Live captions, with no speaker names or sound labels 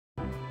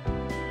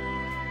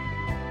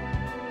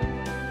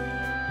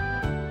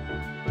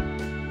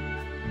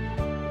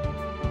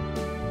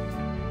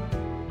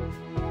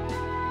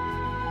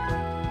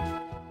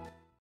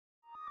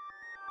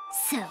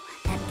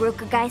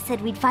broker guy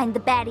said we'd find the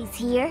baddies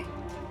here?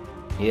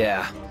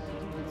 Yeah.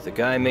 The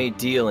guy may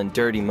deal in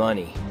dirty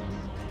money.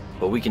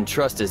 But we can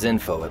trust his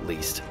info at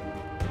least.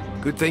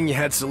 Good thing you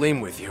had Salim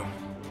with you.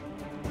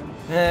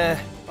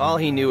 All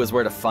he knew was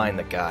where to find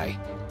the guy.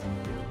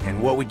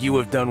 And what would you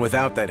have done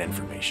without that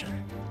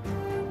information?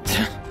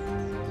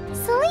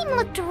 Salim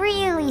looked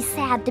really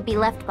sad to be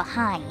left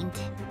behind.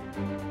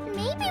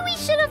 Maybe we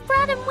should have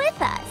brought him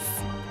with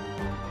us.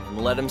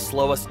 And let him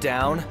slow us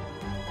down?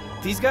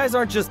 These guys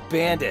aren't just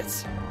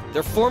bandits.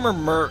 They're former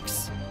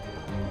mercs.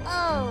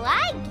 Oh,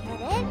 I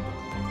get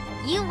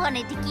it. You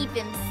wanted to keep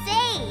him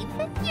safe.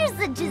 You're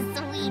such a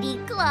sweetie,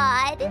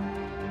 Claude.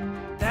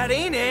 That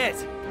ain't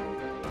it!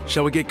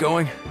 Shall we get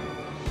going?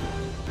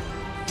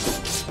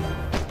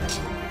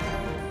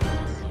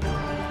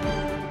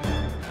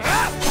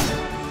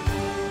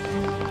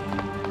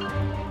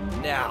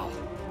 Now,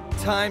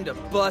 time to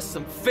bust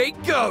some fake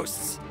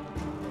ghosts!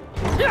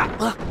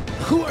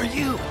 Who are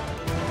you?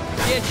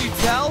 Can't you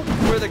tell?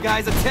 We're the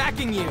guys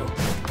attacking you!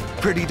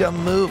 Pretty dumb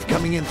move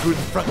coming in through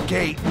the front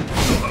gate.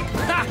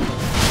 Ha!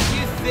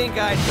 You think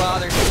I'd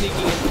bother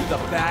sneaking in through the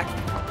back?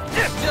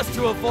 Just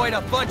to avoid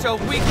a bunch of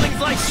weaklings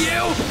like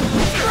you?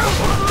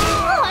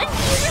 What?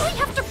 You really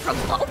have to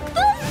provoke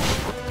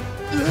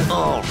them?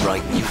 All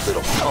right, you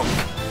little punk.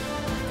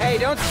 Hey,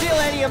 don't steal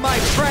any of my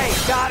prey,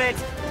 got it?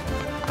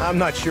 I'm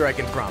not sure I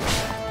can promise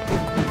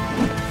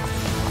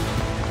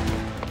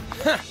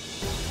that.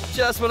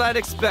 Just what I'd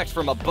expect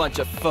from a bunch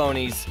of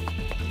phonies.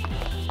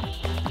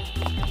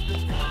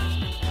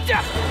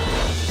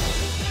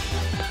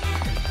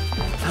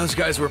 Those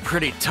guys were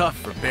pretty tough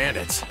for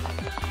bandits.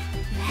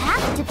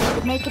 Have to be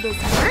to make it as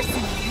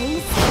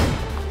mercenaries.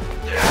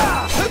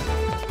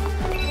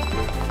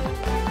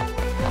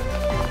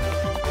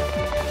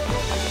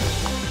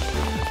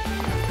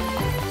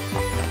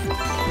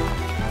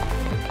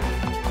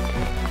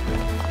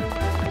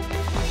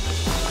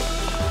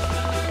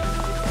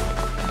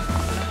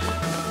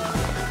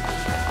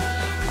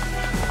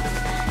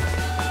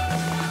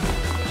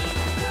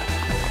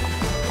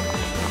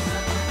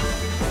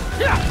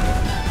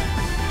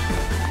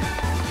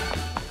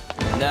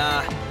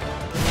 Nah,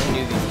 I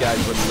knew these guys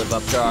wouldn't live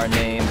up to our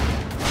name.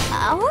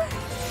 Our?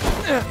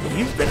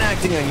 You've been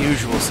acting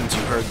unusual since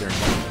you heard their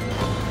name.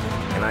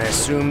 And I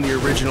assume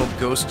the original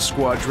Ghost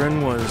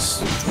Squadron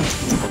was...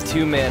 A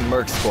two-man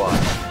merc squad,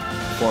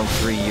 formed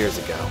 3 years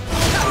ago.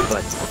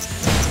 But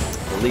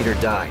the leader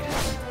died.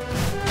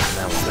 And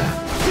that was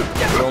that.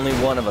 There's only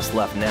one of us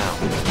left now.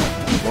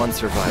 One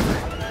survivor.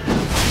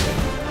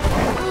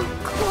 Oh,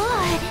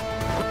 Claude.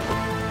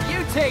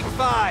 You take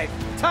 5!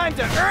 Time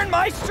to earn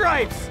my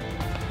stripes!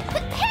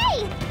 But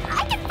hey!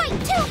 I can fight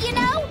too, you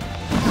know!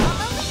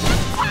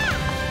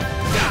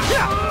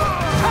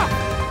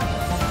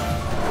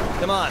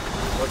 Come on,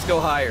 let's go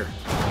higher.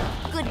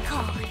 Good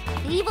call.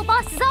 The evil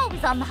boss is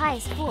always on the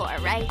highest floor,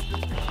 right?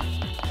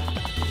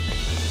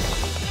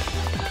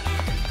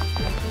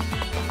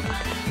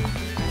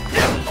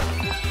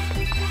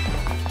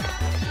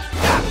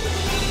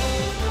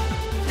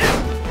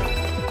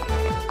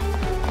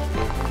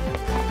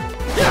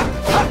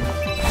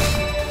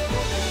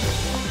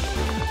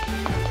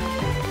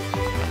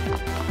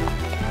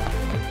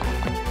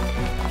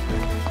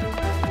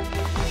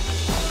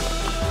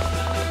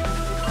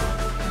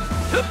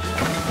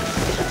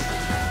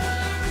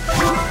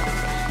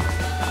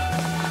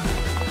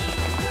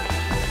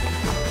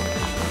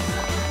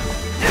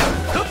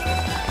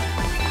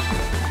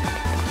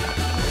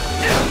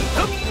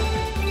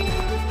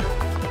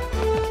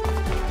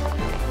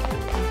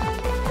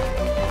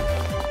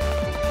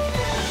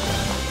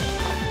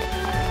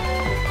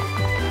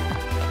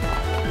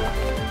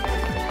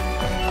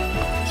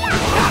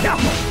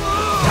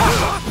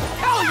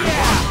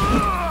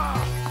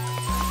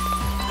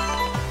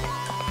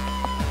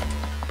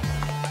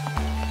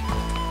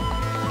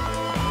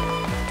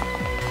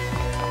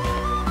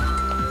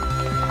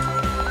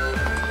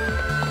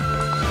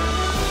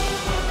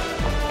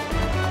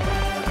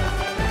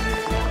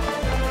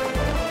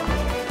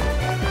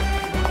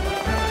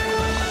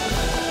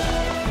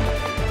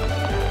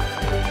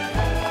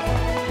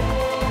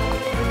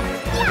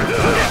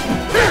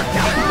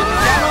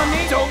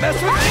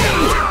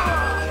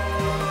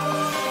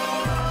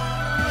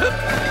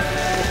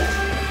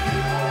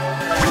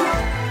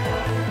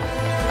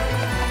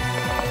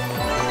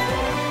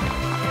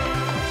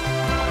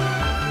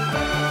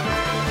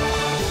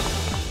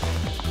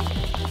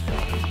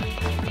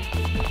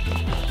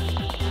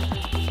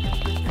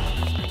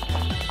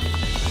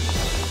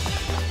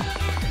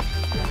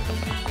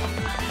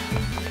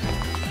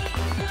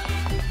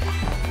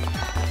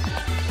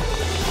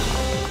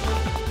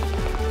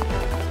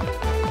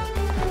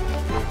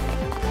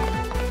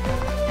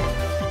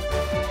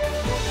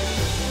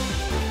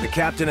 The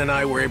captain and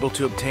I were able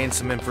to obtain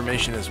some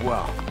information as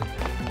well.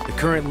 The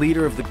current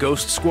leader of the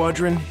Ghost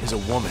Squadron is a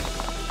woman.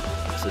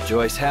 So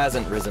Joyce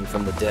hasn't risen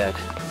from the dead.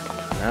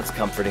 That's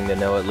comforting to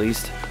know, at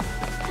least.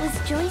 Was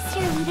Joyce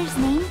your leader's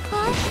name,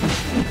 Claude?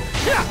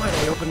 Why did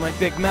I open my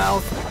big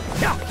mouth?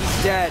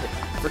 He's dead.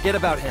 Forget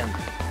about him.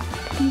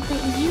 think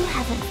that you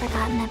haven't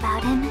forgotten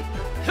about him.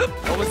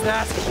 What was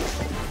that?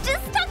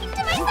 Just talking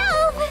to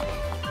myself!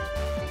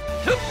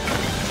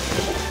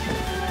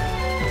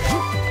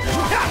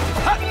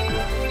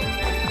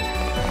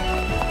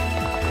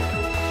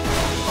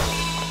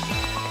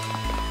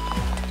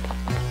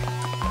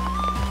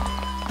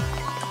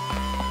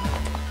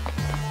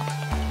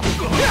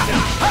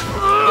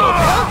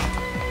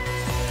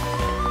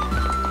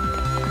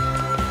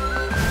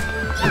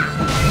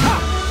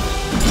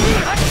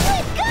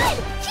 Good!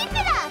 Keep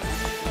it up!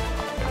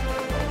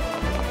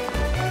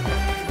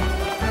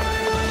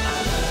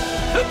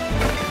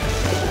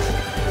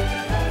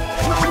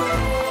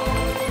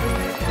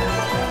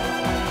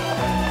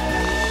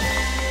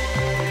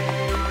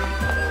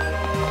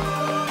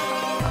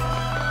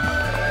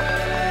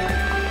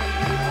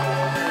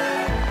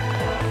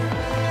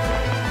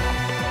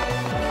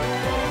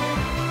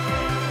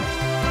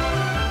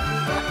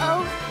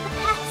 Uh-oh, the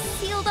path's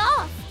sealed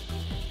off.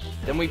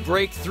 Then we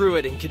break through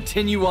it and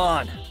continue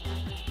on.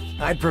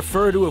 I'd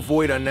prefer to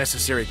avoid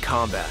unnecessary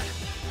combat.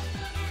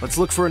 Let's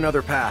look for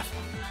another path.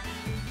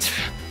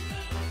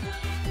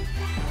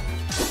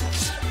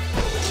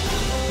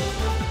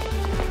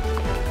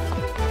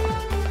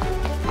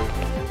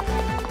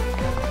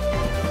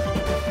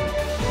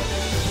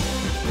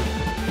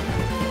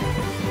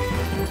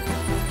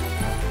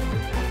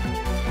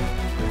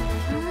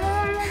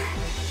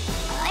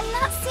 I'm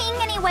not seeing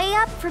any way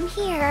up from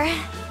here.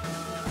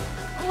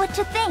 What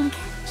you think?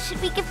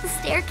 Should we give the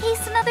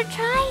staircase another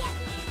try?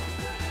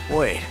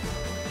 Wait,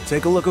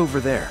 take a look over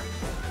there.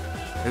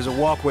 There's a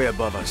walkway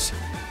above us.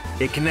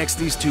 It connects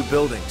these two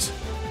buildings.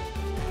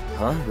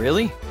 Huh?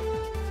 Really?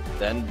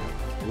 Then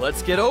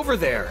let's get over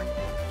there.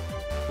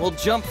 We'll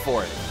jump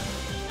for it.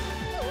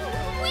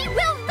 We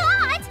will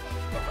not!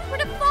 If we were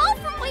to fall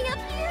from way up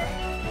here,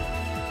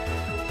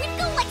 we'd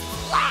go like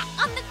flat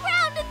on the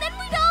ground and then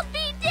we'd all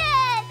be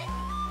dead!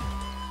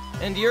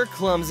 And you're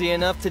clumsy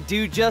enough to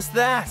do just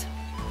that.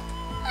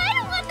 I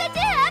don't want that to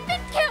happen!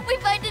 Can't we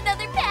find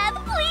another path,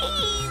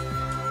 please?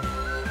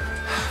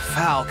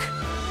 Falk.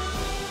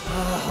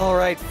 All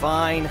right,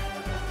 fine.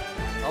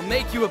 I'll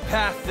make you a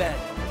path then.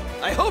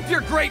 I hope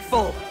you're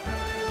grateful.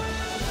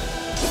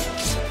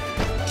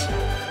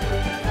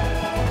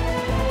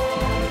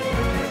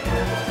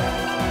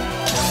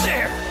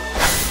 There!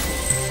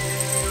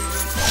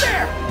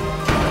 There!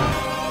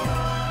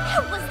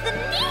 That was the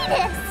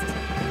neatest!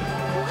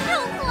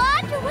 Wow,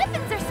 Claude, your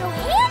weapons are so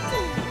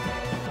handy!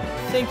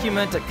 I think you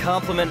meant to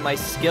compliment my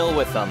skill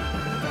with them.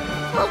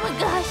 Oh my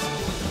gosh,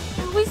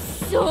 that was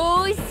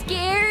so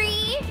scary!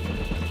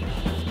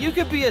 You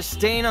could be a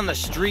stain on the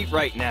street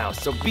right now,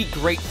 so be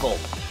grateful.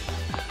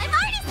 I'm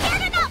already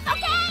scared enough,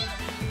 okay?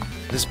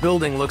 This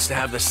building looks to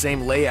have the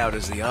same layout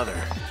as the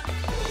other.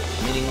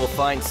 Meaning we'll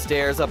find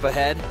stairs up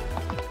ahead?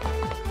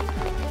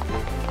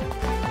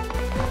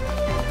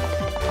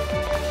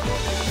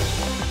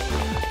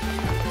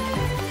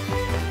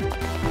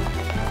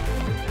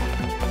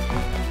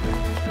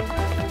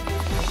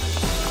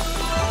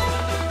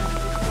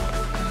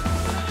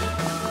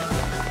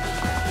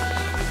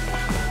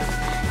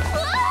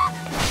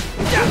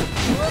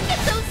 Look at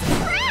those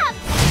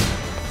traps!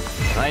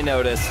 I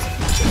noticed.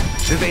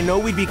 Did they know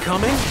we'd be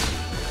coming?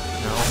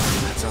 No,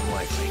 that's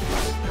unlikely.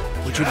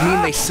 Which would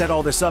mean they set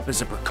all this up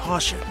as a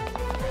precaution.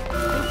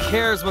 Who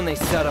cares when they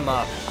set them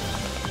up?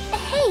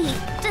 Hey,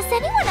 does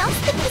anyone else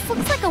think this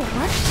looks like a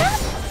workshop?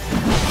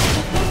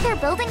 They think they're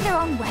building their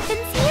own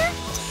weapons here?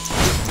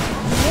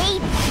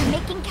 Maybe they're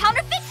making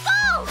counterfeit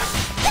gold!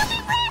 They'll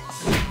be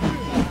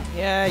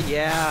rich!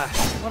 Yeah.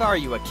 What are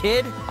you, a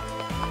kid?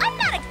 I'm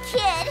not a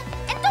kid!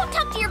 And don't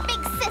talk to your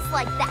big sis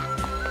like that!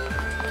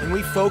 Can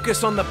we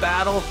focus on the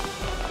battle?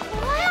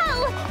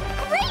 Wow!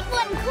 Great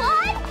one,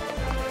 Claude!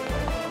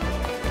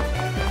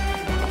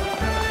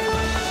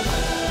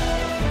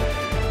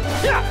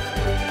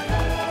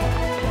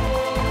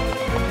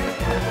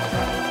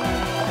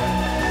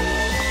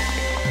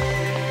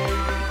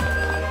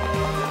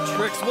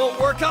 Tricks won't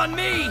work on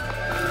me!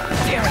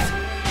 Damn it!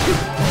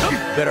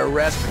 Better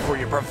rest before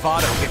your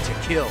bravado gets you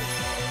killed.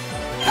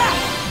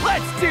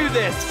 Let's do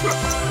this!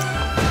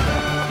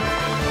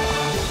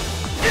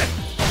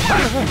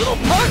 Little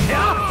punk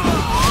now!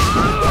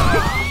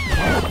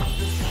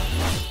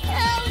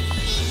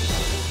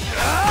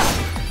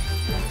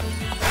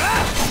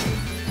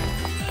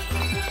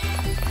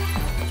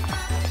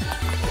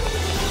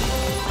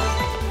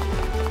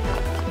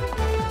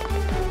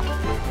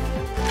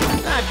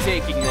 Not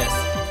taking this.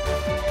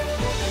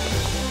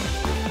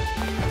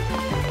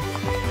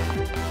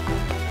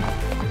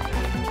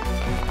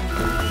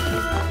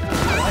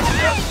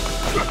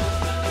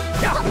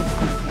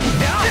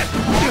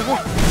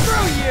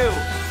 Screw you!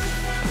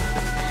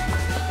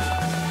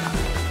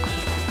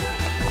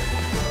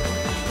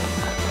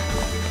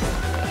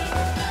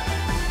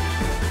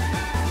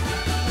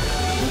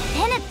 We've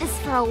been at this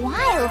for a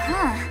while,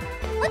 huh?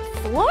 What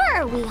floor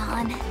are we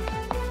on?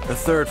 The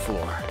third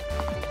floor.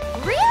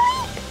 Really?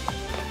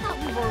 I thought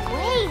we were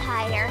way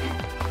higher.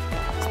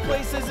 This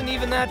place isn't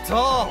even that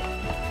tall.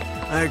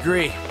 I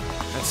agree.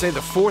 I'd say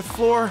the fourth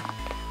floor,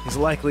 He's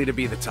likely to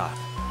be the top.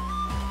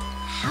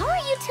 How are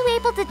you two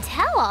able to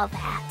tell all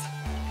that?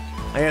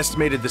 I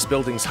estimated this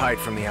building's height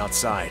from the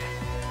outside.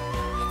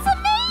 It's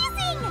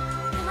amazing!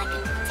 You're like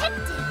a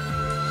detective.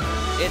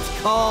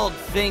 It's called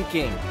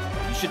thinking.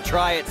 You should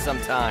try it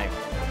sometime.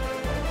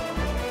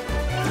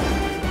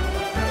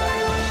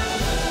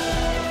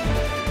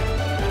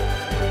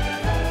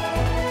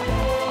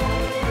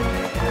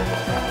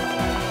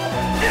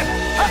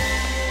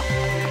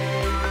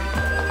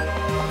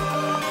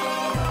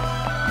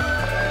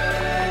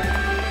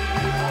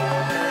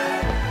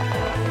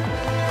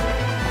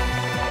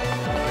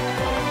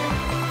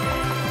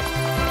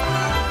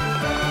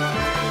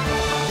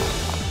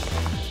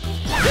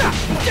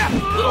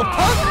 Little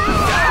punk!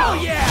 Hell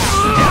yeah!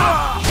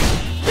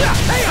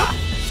 Hey up!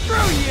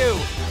 Screw you!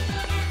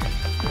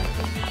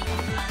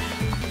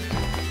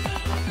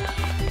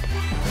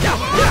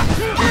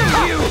 Screw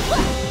you!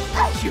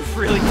 You've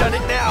really done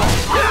it now!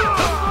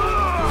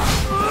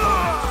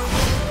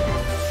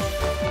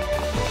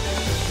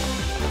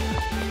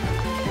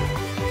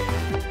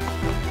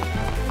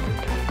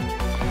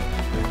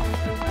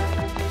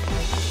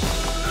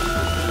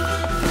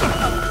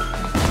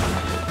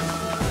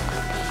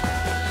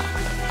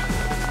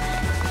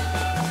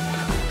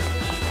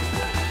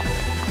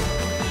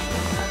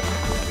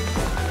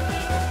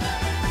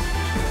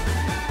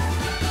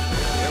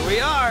 We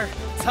are!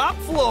 Top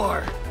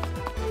floor!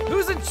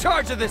 Who's in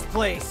charge of this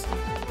place?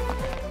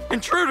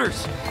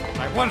 Intruders!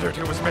 I wondered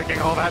who was making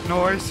all that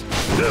noise.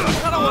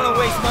 I don't want to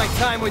waste my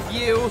time with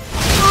you!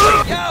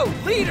 Yo,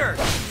 leader!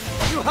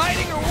 You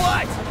hiding or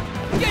what?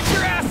 Get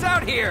your ass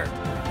out here!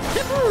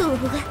 Ooh,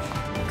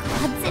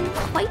 God's in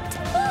quite the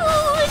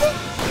mood.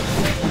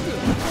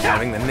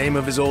 Having the name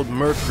of his old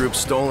merc group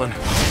stolen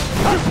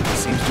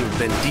seems to have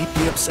been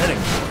deeply upsetting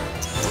for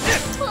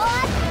him.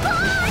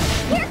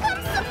 Here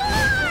comes some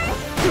more!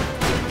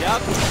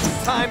 Yep,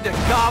 it's time to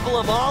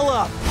gobble them all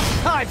up!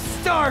 I'm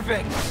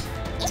starving!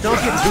 Don't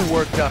get too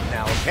worked up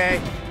now, okay?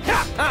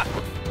 Ha, ha.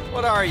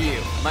 What are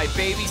you, my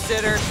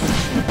babysitter?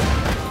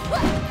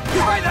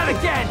 Try that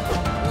again!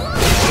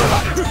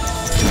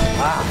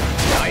 Ah,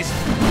 nice.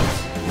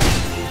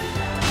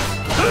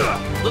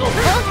 Little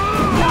punk?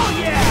 Hell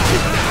yeah!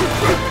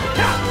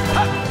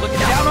 Looking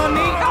down on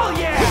me? Hell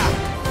yeah!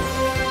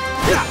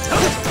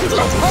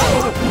 Little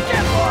punk,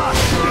 get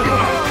lost!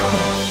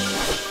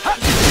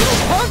 Little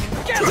punk,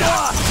 get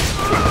lost!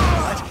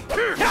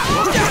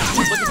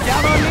 Looking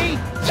down on me?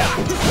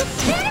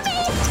 Enemy!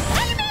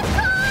 Enemy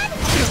gone!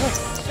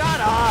 Shut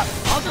up!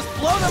 I'll just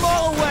blow them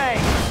all away!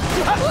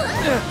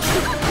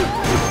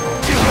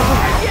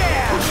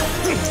 Yeah!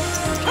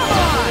 Come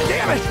on!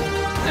 Damn it!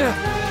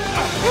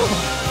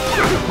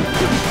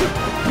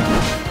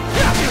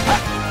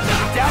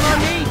 Down on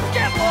me!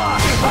 Get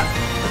lost!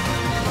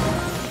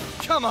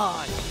 Come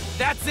on!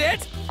 That's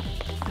it?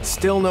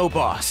 Still no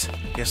boss.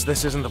 Guess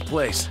this isn't the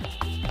place.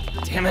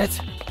 Damn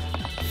it!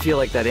 I feel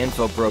like that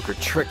info broker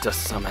tricked us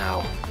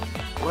somehow.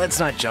 Let's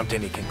not jump to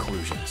any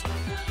conclusions.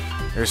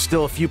 There's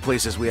still a few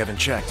places we haven't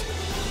checked.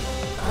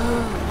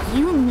 Oh,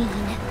 you mean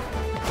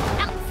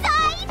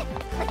outside?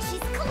 Like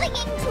she's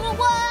clinging to a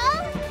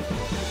wall?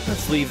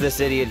 Let's leave this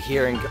idiot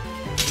here and go.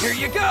 Here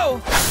you go!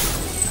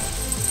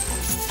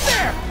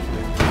 There!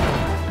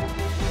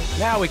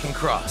 Now we can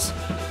cross.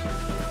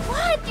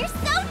 What? You're so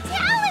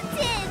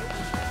talented!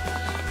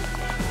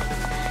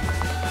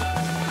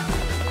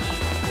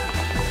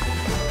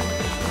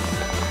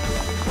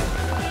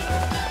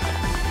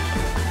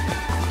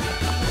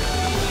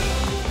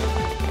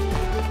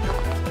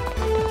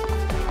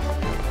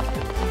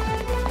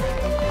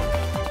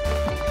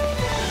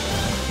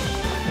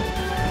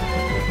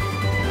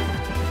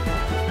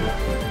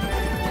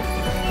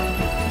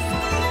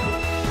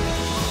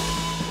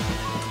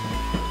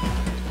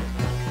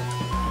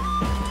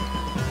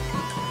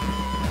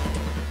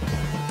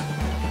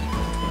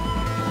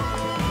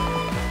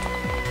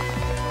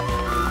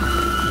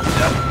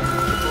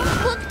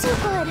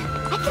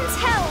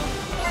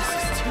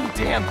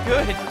 Damn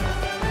good!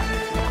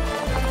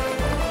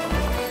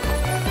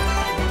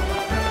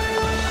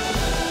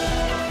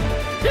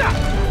 Yeah!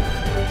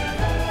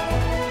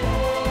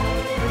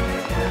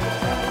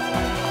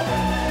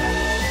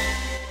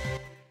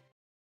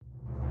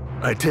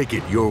 I take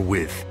it you're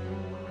with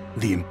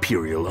the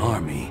Imperial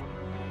Army.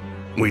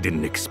 We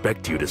didn't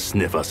expect you to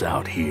sniff us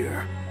out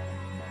here.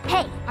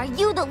 Hey, are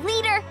you the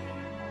leader?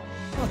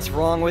 What's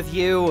wrong with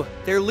you?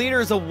 Their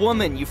leader's a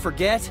woman, you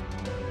forget?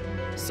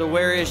 So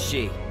where is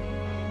she?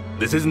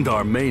 This isn't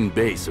our main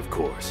base, of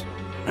course.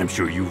 I'm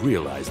sure you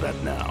realize that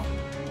now.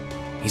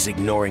 He's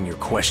ignoring your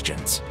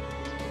questions.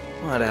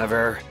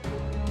 Whatever.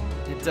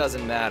 It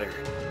doesn't matter.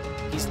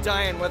 He's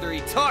dying whether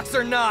he talks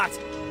or not!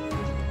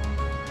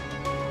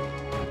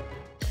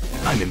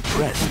 I'm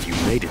impressed you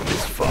made it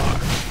this far.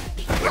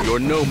 You're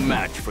no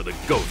match for the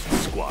Ghost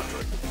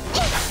Squadron.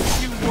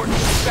 You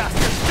worthless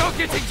bastards don't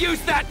get to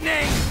use that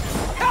name!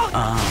 Hell!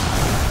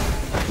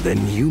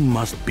 Then you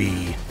must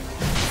be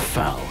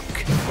Falk.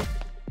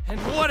 And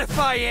what if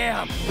I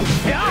am?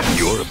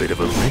 You're a bit of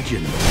a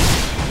legend.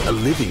 A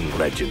living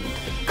legend,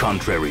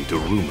 contrary to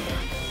rumor.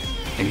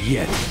 And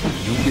yet,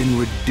 you've been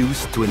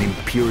reduced to an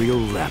Imperial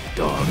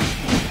lapdog.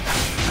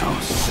 How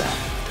sad.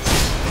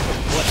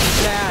 What's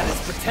sad is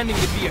pretending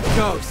to be a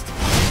ghost.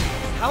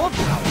 How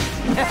about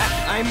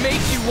I make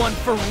you one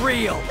for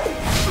real?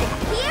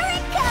 Here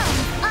it comes!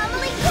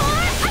 Amelie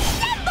Corps,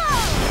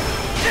 assemble!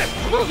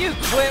 Will you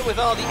quit with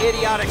all the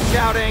idiotic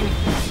shouting?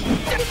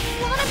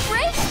 Want a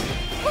break?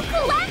 We'll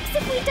collapse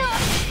if we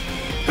don't.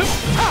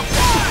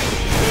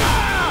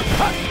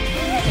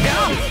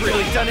 Now he's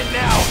really done it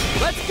now!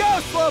 Let's go,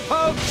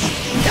 Slowpoke!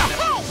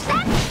 Hey,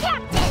 that's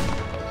Captain!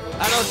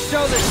 I don't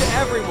show this to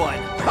everyone!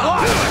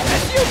 Watch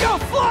as you go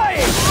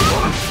flying!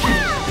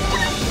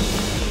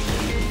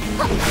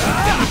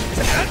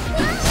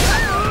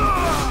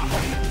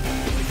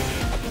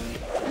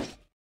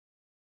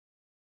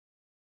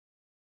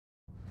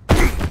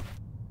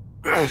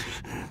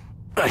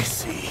 I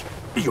see.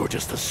 You're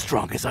just as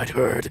strong as I'd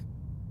heard.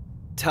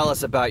 Tell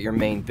us about your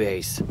main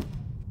base,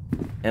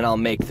 and I'll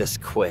make this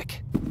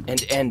quick,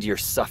 and end your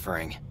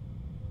suffering.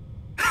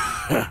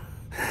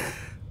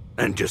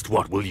 And just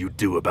what will you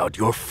do about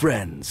your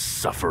friend's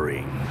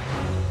suffering?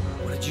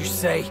 What did you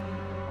say?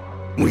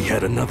 We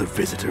had another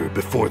visitor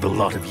before the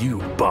lot of you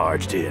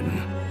barged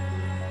in.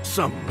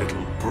 Some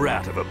little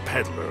brat of a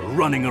peddler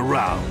running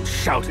around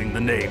shouting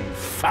the name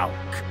Falk.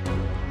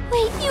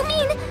 Wait, you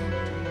mean...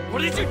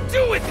 What did you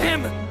do with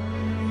him?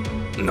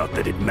 Not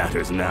that it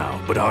matters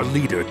now, but our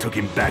leader took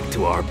him back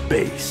to our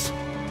base.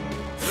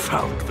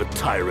 Falk the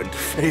tyrant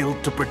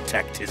failed to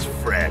protect his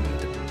friend.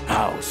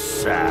 How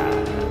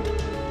sad.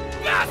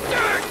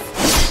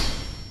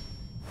 Bastards!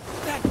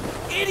 That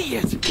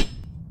idiot!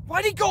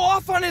 Why'd he go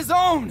off on his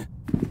own?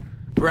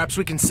 Perhaps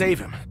we can save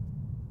him.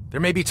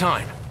 There may be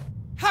time.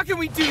 How can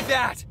we do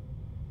that?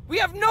 We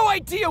have no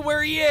idea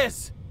where he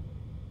is!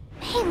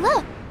 Hey,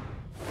 look!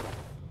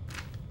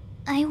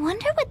 I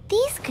wonder what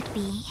these could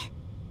be.